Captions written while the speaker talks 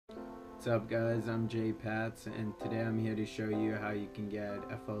What's up guys, I'm Jay Pats, and today I'm here to show you how you can get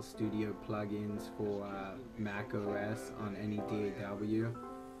FL Studio plugins for Mac OS on any DAW.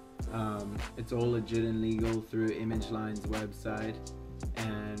 It's all legit and legal through ImageLine's website,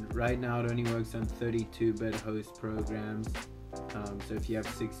 and right now it only works on 32-bit host programs. So if you have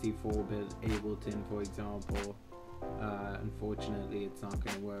 64-bit Ableton, for example, unfortunately it's not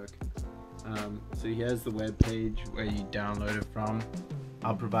going to work. So here's the web page where you download it from.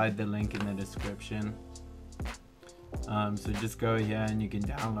 I'll provide the link in the description. So just go here and you can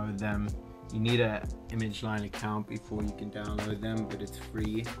download them. You need an ImageLine account before you can download them, but it's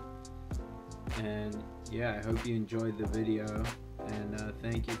free. And yeah, I hope you enjoyed the video, and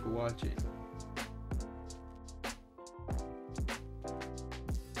thank you for watching.